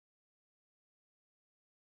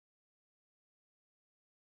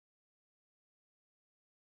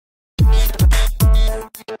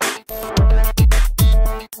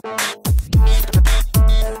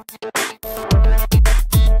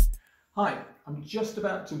I'm just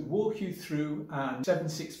about to walk you through our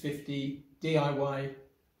 7650 DIY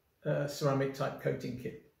ceramic type coating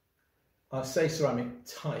kit. I'll say ceramic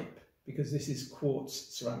type because this is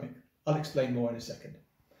quartz ceramic. I'll explain more in a second.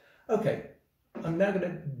 Okay, I'm now going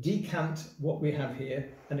to decant what we have here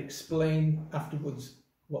and explain afterwards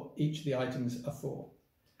what each of the items are for.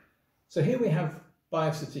 So here we have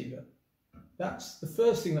biosativa. That's the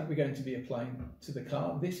first thing that we're going to be applying to the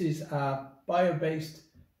car. This is our bio-based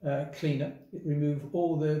cleaner. It removes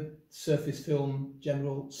all the surface film,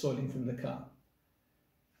 general soiling from the car.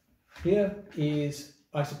 Here is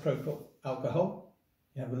isopropyl alcohol.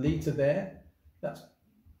 You have a litre there. That's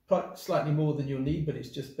slightly more than you'll need, but it's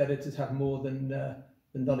just better to have more than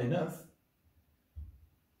not enough.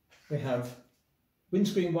 We have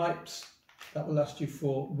windscreen wipes. That will last you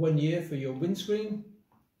for 1 year for your windscreen.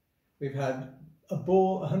 We've had a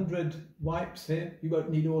bore 100 wipes here. You won't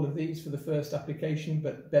need all of these for the first application,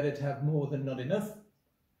 but better to have more than not enough.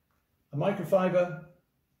 A microfiber,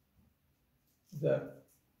 the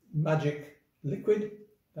magic liquid,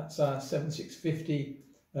 that's our 7650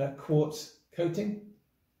 quartz coating.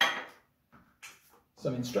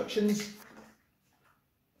 Some instructions.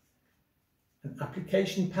 An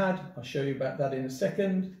application pad, I'll show you about that in a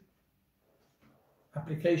second.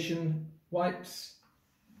 Application wipes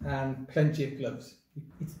and plenty of gloves.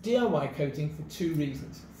 It's DIY coating for two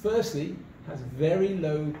reasons. Firstly, it has very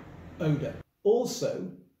low odour. Also,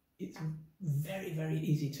 it's very, very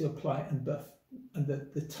easy to apply and buff, and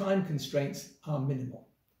the time constraints are minimal.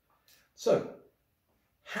 So,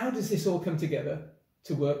 how does this all come together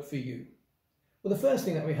to work for you? Well, the first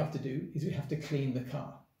thing that we have to do is we have to clean the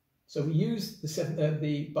car. So we use the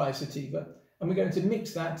biosativa, and we're going to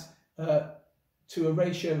mix that to a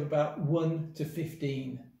ratio of about 1 to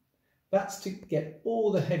 15. That's to get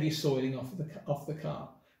all the heavy soiling off the car.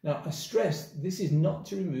 Now, I stress this is not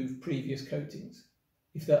to remove previous coatings.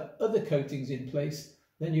 If there are other coatings in place,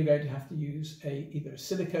 then you're going to have to use either a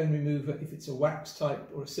silicone remover if it's a wax type,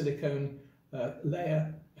 or a silicone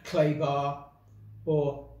layer, a clay bar,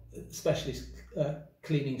 or specialist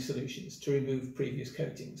cleaning solutions to remove previous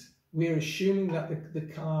coatings. We're assuming that the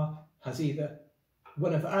car has either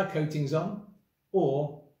one of our coatings on,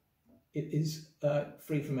 or it is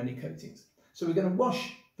free from any coatings. So we're going to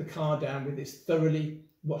wash the car down with this, thoroughly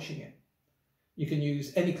washing it. You can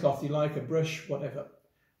use any cloth you like, a brush, whatever.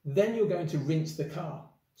 Then you're going to rinse the car.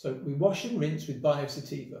 So we wash and rinse with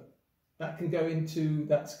biosativa. That can go into,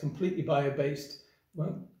 that's completely bio-based,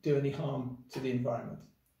 won't do any harm to the environment.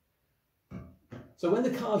 So when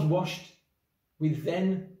the car's washed, we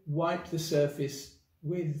then wipe the surface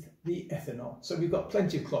with the ethanol. So we've got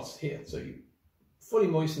plenty of cloths here. So you fully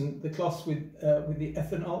moisten the cloths with the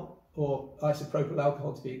ethanol, or isopropyl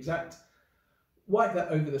alcohol to be exact. Wipe that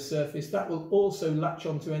over the surface. That will also latch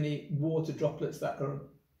onto any water droplets that are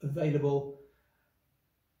available.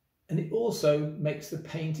 And it also makes the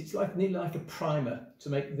paint, it's nearly like a primer to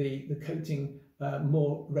make the coating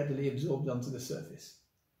more readily absorbed onto the surface.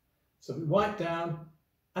 So we wipe down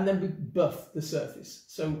and then we buff the surface.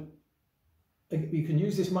 So you can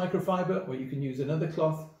use this microfiber, or you can use another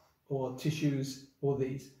cloth, or tissues, or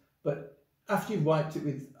these. But after you've wiped it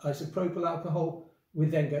with isopropyl alcohol, we're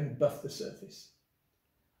then going to buff the surface.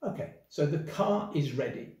 Okay, so the car is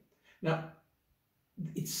ready. Now,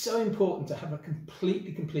 it's so important to have a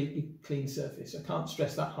completely clean surface. I can't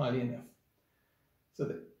stress that highly enough. So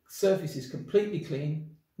the surface is completely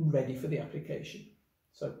clean and ready for the application.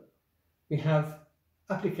 So we have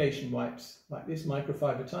application wipes like this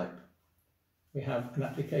microfiber type. We have an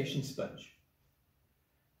application sponge.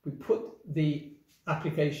 We put the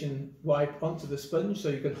application wipe onto the sponge so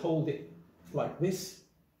you can hold it like this,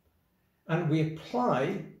 and we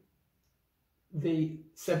apply the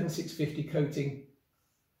 7650 coating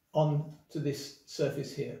onto this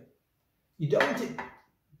surface here. You don't want it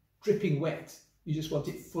dripping wet, you just want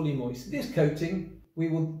it fully moist. This coating, we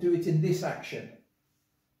will do it in this action.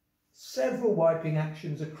 Several wiping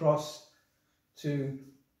actions across to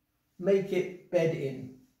make it bed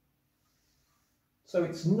in. So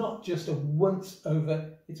it's not just a once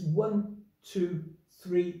over, it's 1, 2,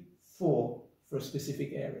 3, 4 for a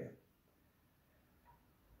specific area.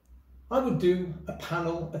 I would do a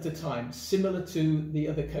panel at a time, similar to the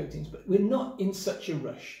other coatings, but we're not in such a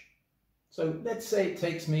rush. So let's say it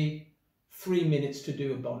takes me 3 minutes to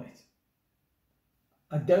do a bonnet.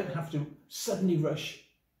 I don't have to suddenly rush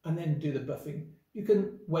and then do the buffing. You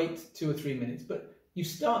can wait 2 or 3 minutes, but you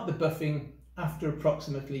start the buffing after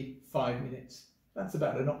approximately 5 minutes. That's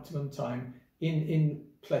about an optimum time in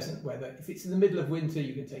pleasant weather. If it's in the middle of winter,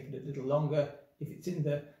 you can take it a little longer. If it's in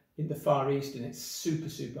the Far East and it's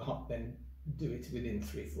super hot, then do it within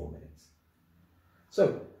 3 or 4 minutes.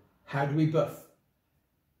 So, how do we buff?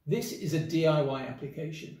 This is a DIY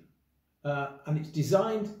application, and it's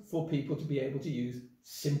designed for people to be able to use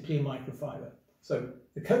simply a microfiber. So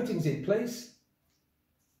the coating's in place,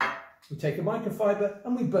 we take a microfiber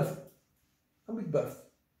and we buff,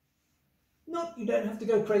 you don't have to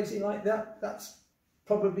go crazy like that, that's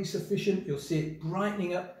probably sufficient. You'll see it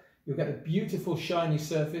brightening up, you'll get a beautiful shiny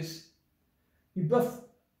surface. You buff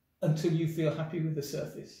until you feel happy with the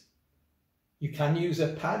surface. You can use a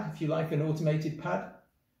pad if you like, an automated pad,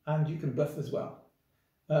 and you can buff as well.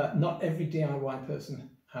 Not every DIY person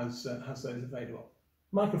has those available.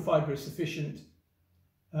 Microfiber is sufficient.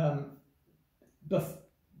 Buff,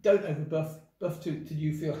 don't overbuff, buff till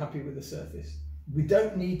you feel happy with the surface. We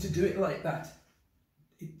don't need to do it like that.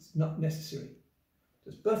 It's not necessary.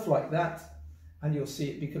 Just buff like that and you'll see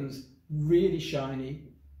it becomes really shiny,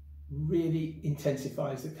 really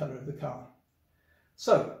intensifies the colour of the car.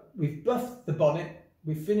 So we've buffed the bonnet,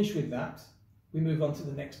 we've finished with that, we move on to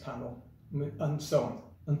the next panel and so on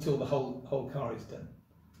until the whole car is done.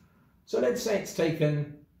 So let's say it's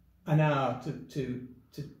taken an hour to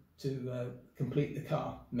complete the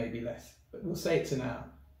car, maybe less, but we'll say it's an hour.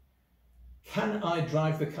 Can I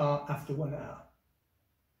drive the car after 1 hour?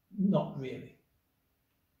 Not really.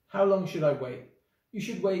 How long should I wait? You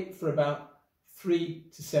should wait for about 3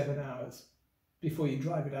 to 7 hours before you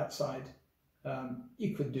drive it outside.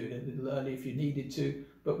 You could do it a little early if you needed to,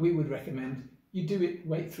 but we would recommend you do it,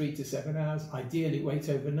 wait 3 to 7 hours, ideally wait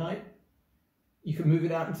overnight. You can move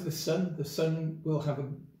it out into the sun. The sun will have a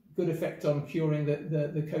good effect on curing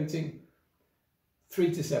the coating.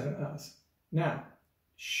 3 to 7 hours. Now,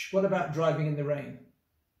 what about driving in the rain?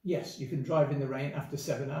 Yes, you can drive in the rain after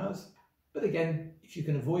 7 hours, but again, if you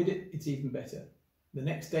can avoid it, it's even better. The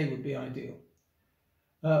next day would be ideal.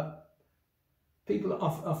 People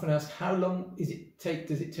often ask, how long does it take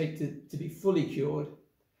to be fully cured?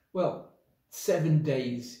 Well, 7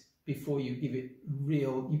 days before you give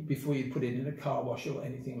it before you put it in a car wash or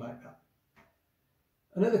anything like that.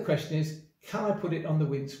 Another question is, can I put it on the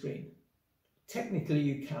windscreen? Technically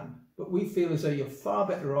you can, but we feel as though you're far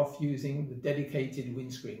better off using the dedicated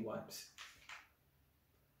windscreen wipes.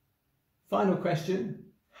 Final question,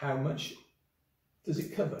 how much does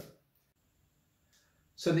it cover?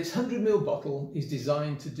 So this 100 ml bottle is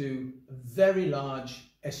designed to do a very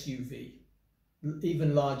large SUV,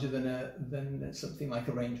 even larger than something like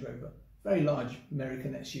a Range Rover, very large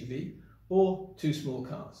American SUV, or 2 small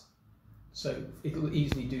cars. So it'll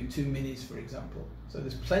easily do 2 minis, for example. So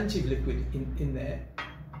there's plenty of liquid in there.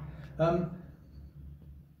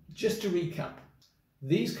 Just to recap,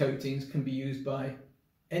 these coatings can be used by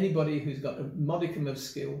anybody who's got a modicum of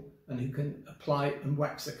skill and who can apply and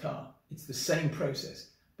wax a car. It's the same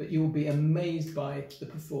process, but you will be amazed by the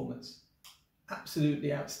performance.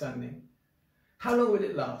 Absolutely outstanding. How long will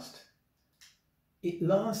it last? It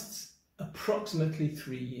lasts approximately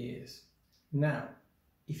 3 years. Now,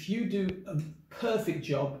 if you do a perfect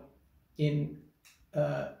job in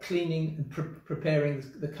cleaning and preparing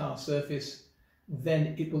the car surface,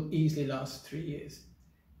 then it will easily last 3 years.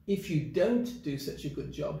 If you don't do such a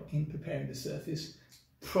good job in preparing the surface,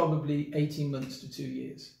 probably 18 months to 2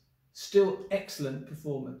 years. Still excellent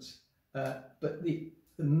performance, but the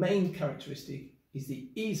main characteristic is the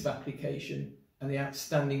ease of application and the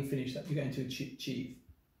outstanding finish that you're going to achieve.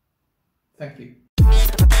 Thank you.